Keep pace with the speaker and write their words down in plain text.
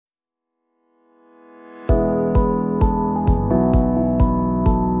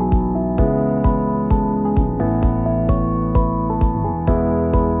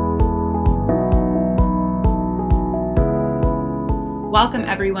Welcome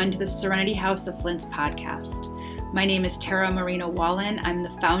everyone to the Serenity House of Flint's podcast. My name is Tara Marina Wallen. I'm the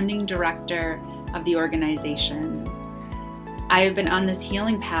founding director of the organization. I have been on this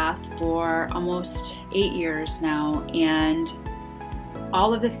healing path for almost 8 years now, and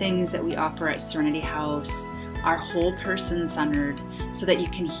all of the things that we offer at Serenity House are whole person centered so that you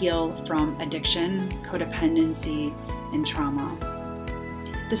can heal from addiction, codependency, and trauma.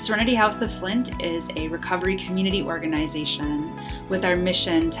 The Serenity House of Flint is a recovery community organization with our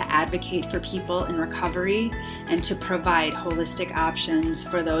mission to advocate for people in recovery and to provide holistic options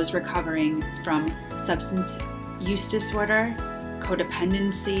for those recovering from substance use disorder,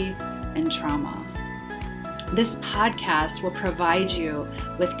 codependency, and trauma. This podcast will provide you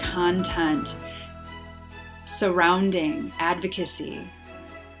with content surrounding advocacy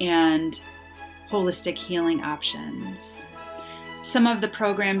and holistic healing options. Some of the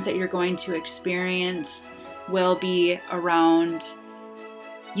programs that you're going to experience will be around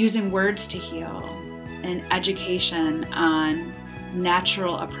using words to heal and education on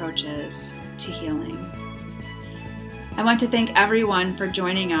natural approaches to healing. I want to thank everyone for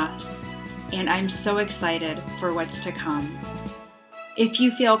joining us, and I'm so excited for what's to come. If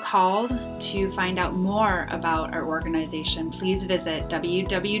you feel called to find out more about our organization, please visit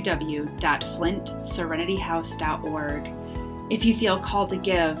www.flintserenityhouse.org. If you feel called to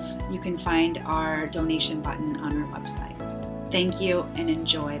give, you can find our donation button on our website. Thank you and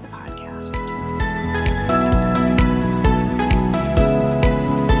enjoy the podcast.